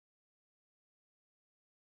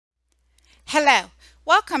Hello,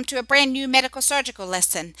 welcome to a brand new medical surgical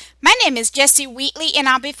lesson. My name is Jessie Wheatley and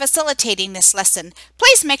I'll be facilitating this lesson.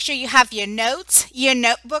 Please make sure you have your notes, your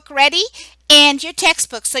notebook ready, and your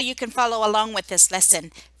textbook so you can follow along with this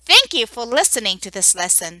lesson. Thank you for listening to this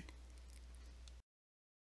lesson.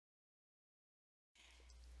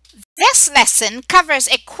 This lesson covers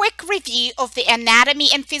a quick review of the anatomy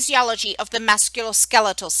and physiology of the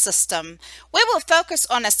musculoskeletal system. We will focus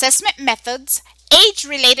on assessment methods,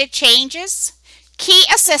 age-related changes, key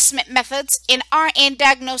assessment methods, and RN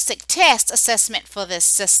diagnostic test assessment for this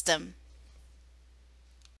system.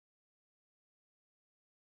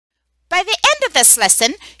 By the end of this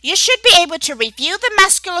lesson, you should be able to review the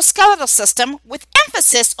musculoskeletal system with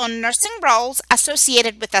emphasis on nursing roles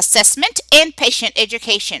associated with assessment and patient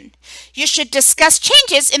education. You should discuss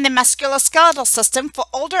changes in the musculoskeletal system for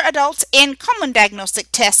older adults and common diagnostic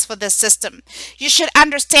tests for this system. You should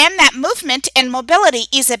understand that movement and mobility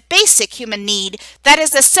is a basic human need that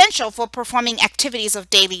is essential for performing activities of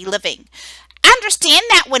daily living. Understand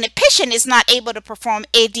that when a patient is not able to perform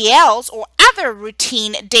ADLs or other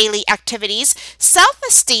routine daily activities,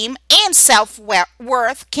 self-esteem and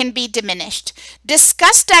self-worth can be diminished.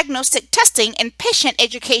 Discuss diagnostic testing and patient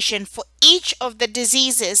education for each of the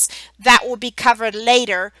diseases that will be covered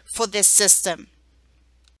later for this system.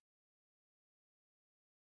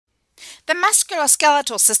 The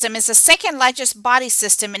musculoskeletal system is the second largest body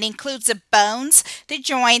system and includes the bones, the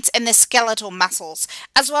joints, and the skeletal muscles,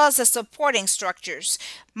 as well as the supporting structures.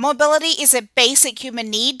 Mobility is a basic human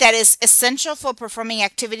need that is essential for performing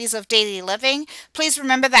activities of daily living. Please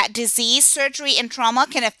remember that disease, surgery, and trauma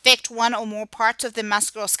can affect one or more parts of the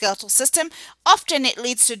musculoskeletal system. Often it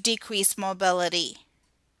leads to decreased mobility.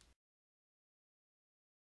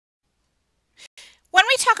 When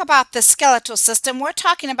we talk about the skeletal system, we're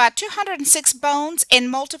talking about 206 bones and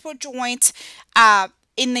multiple joints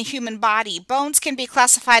in the human body. Bones can be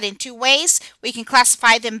classified in two ways. We can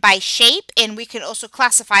classify them by shape and we can also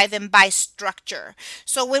classify them by structure.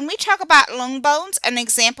 So when we talk about long bones, an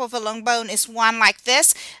example of a long bone is one like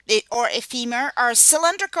this, or a femur, are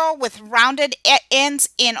cylindrical with rounded ends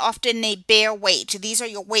and often they bear weight. These are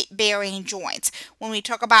your weight-bearing joints. When we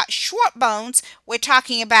talk about short bones, we're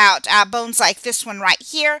talking about bones like this one right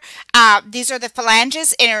here. These are the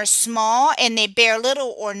phalanges and are small and they bear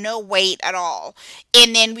little or no weight at all.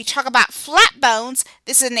 And then we talk about flat bones.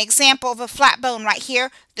 This is an example of a flat bone right here,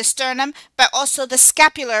 the sternum, but also the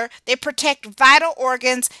scapular. They protect vital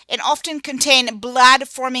organs and often contain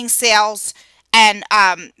blood-forming cells. And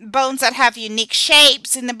bones that have unique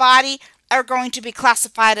shapes in the body are going to be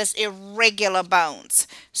classified as irregular bones.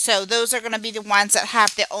 So those are going to be the ones that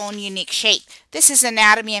have their own unique shape. This is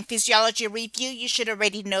anatomy and physiology review. You should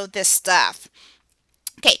already know this stuff.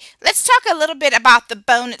 Okay, let's talk a little bit about the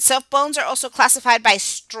bone itself. Bones are also classified by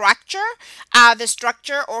structure. The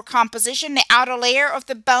structure or composition, the outer layer of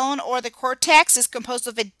the bone or the cortex is composed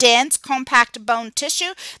of a dense, compact bone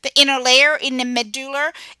tissue. The inner layer in the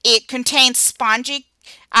medulla, it contains spongy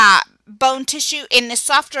bone tissue, and the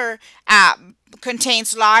softer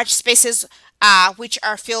contains large spaces which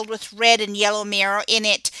are filled with red and yellow marrow in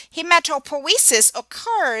it. Hematopoiesis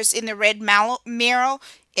occurs in the red marrow,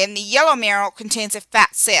 and the yellow marrow contains the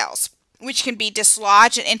fat cells, which can be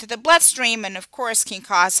dislodged and enter the bloodstream and, of course, can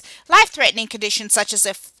cause life-threatening conditions such as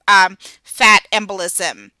a fat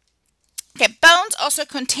embolism. Okay, bones also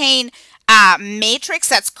contain matrix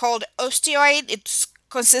that's called osteoid. It's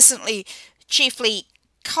consistently chiefly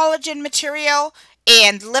collagen material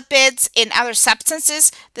and lipids and other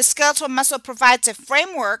substances. The skeletal muscle provides a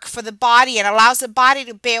framework for the body and allows the body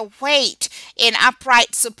to bear weight and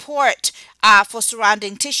upright support for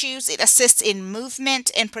surrounding tissues. It assists in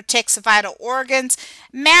movement and protects vital organs,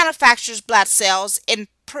 manufactures blood cells, and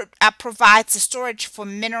provides the storage for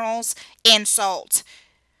minerals and salts.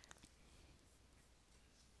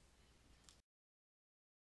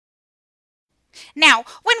 Now,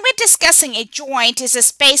 when we're discussing a joint, is a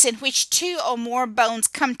space in which two or more bones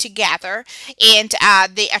come together and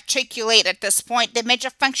they articulate at this point. The major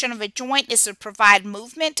function of a joint is to provide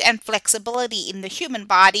movement and flexibility in the human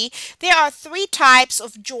body. There are three types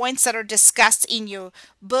of joints that are discussed in your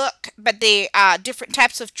book, but the different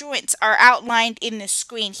types of joints are outlined in the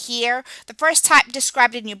screen here. The first type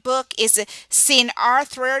described in your book is a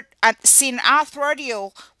synarthroidal,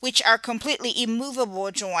 which are completely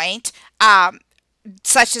immovable joint.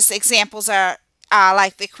 Such as examples are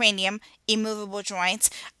like the cranium, immovable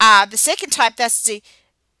joints. The second type that's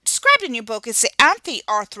described in your book is the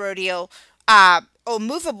antiarthroidal or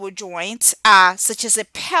movable joints, such as the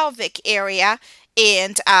pelvic area,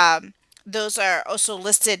 and those are also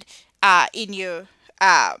listed in your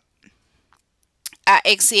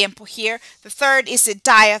example here. The third is the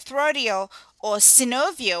diarthrodial or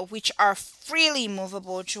synovial, which are freely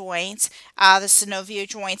movable joints. The synovial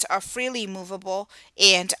joints are freely movable,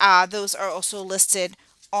 and those are also listed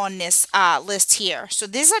on this list here. So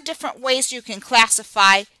these are different ways you can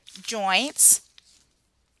classify joints.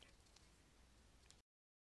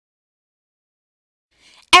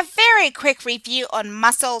 A very quick review on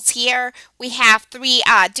muscles here. We have three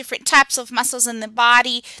different types of muscles in the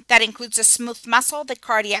body. That includes the smooth muscle, the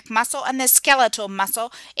cardiac muscle, and the skeletal muscle,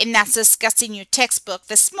 and that's discussed in your textbook.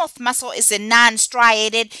 The smooth muscle is a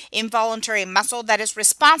non-striated involuntary muscle that is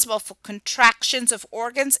responsible for contractions of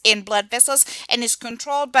organs and blood vessels and is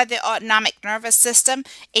controlled by the autonomic nervous system,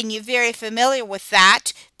 and you're very familiar with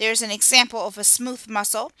that. There's an example of a smooth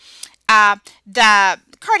muscle. The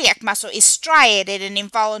cardiac muscle is striated and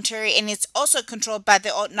involuntary, and it's also controlled by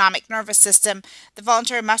the autonomic nervous system. The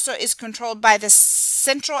voluntary muscle is controlled by the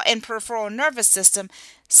central and peripheral nervous system.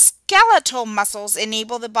 Skeletal muscles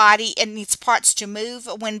enable the body and its parts to move.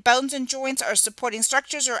 When bones and joints or supporting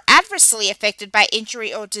structures are adversely affected by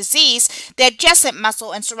injury or disease, the adjacent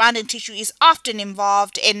muscle and surrounding tissue is often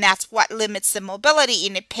involved, and that's what limits the mobility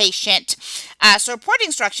in a patient.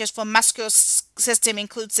 Supporting structures for muscular system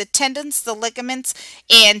includes the tendons, the ligaments,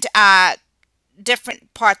 and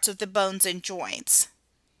different parts of the bones and joints.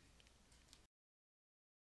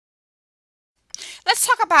 Let's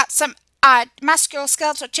talk about some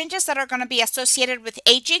musculoskeletal changes that are going to be associated with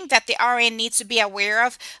aging that the RN needs to be aware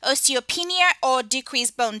of. Osteopenia or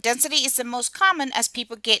decreased bone density is the most common as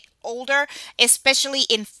people get older, especially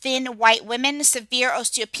in thin white women. Severe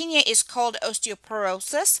osteopenia is called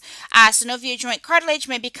osteoporosis. Synovial joint cartilage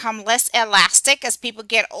may become less elastic as people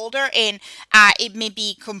get older, and it may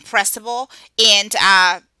be compressible and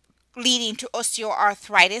leading to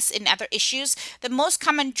osteoarthritis and other issues. The most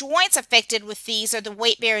common joints affected with these are the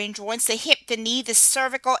weight-bearing joints. The hip, the knee, the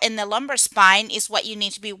cervical, and the lumbar spine is what you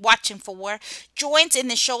need to be watching for. Joints in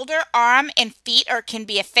the shoulder, arm, and feet can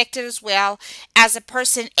be affected as well. As a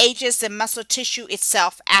person ages, the muscle tissue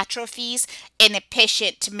itself atrophies, and a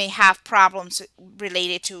patient may have problems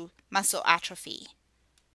related to muscle atrophy.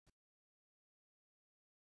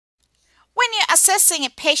 When you're assessing a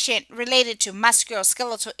patient related to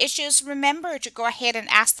musculoskeletal issues, remember to go ahead and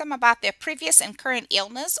ask them about their previous and current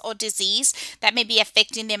illness or disease that may be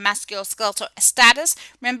affecting their musculoskeletal status.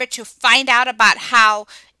 Remember to find out about how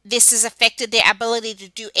this has affected their ability to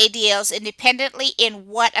do ADLs independently and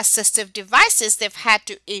what assistive devices they've had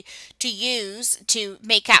to use to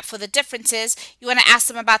make up for the differences. You want to ask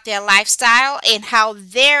them about their lifestyle and how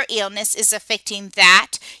their illness is affecting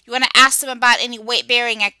that. You want to ask them about any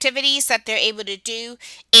weight-bearing activities that they're able to do,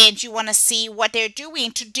 and you want to see what they're doing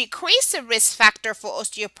to decrease the risk factor for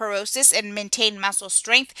osteoporosis and maintain muscle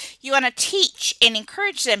strength. You want to teach and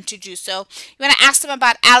encourage them to do so. You want to ask them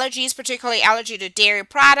about allergies, particularly allergy to dairy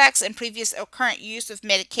products and previous or current use of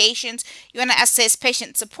medications. You want to assess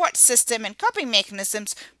patient support system and coping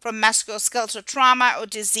mechanisms from musculoskeletal trauma or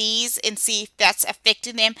disease and see if that's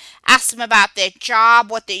affecting them. Ask them about their job,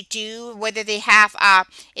 what they do, whether they have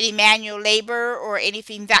any manual labor or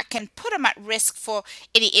anything that can put them at risk for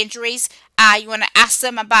any injuries. You want to ask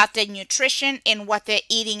them about their nutrition and what they're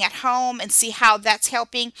eating at home and see how that's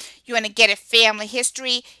helping. You want to get a family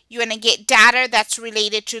history. You want to get data that's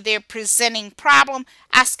related to their presenting problem.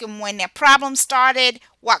 Ask them when their problem started,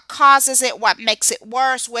 what causes it, what makes it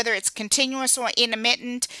worse, whether it's continuous or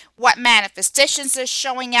intermittent, what manifestations they're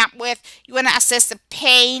showing up with. You want to assess the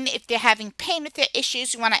pain. If they're having pain with their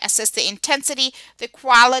issues, you want to assess the intensity, the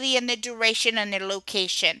quality, and the duration and the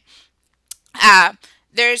location.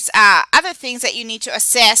 There's other things that you need to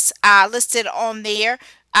assess listed on there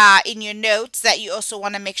in your notes that you also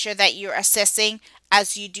want to make sure that you're assessing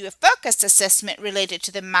as you do a focused assessment related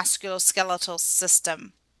to the musculoskeletal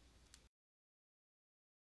system.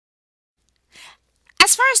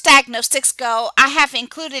 As far as diagnostics go, I have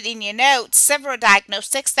included in your notes several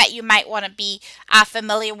diagnostics that you might want to be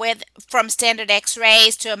familiar with, from standard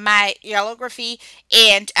x-rays to a myelography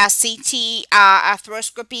and a CT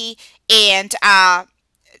arthroscopy, and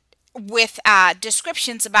with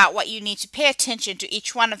descriptions about what you need to pay attention to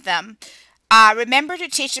each one of them. Remember to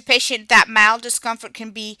teach the patient that mild discomfort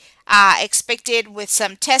can be expected with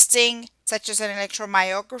some testing, such as an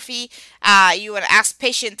electromyography. You want to ask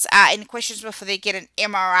patients any questions before they get an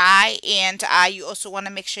MRI, and you also want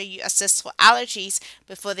to make sure you assess for allergies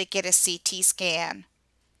before they get a CT scan.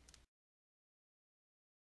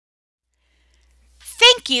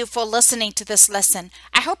 Thank you for listening to this lesson.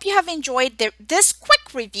 I hope you have enjoyed this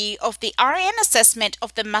quick review of the RN assessment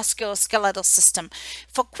of the musculoskeletal system.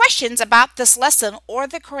 For questions about this lesson or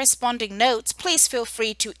the corresponding notes, please feel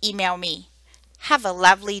free to email me. Have a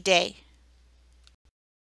lovely day.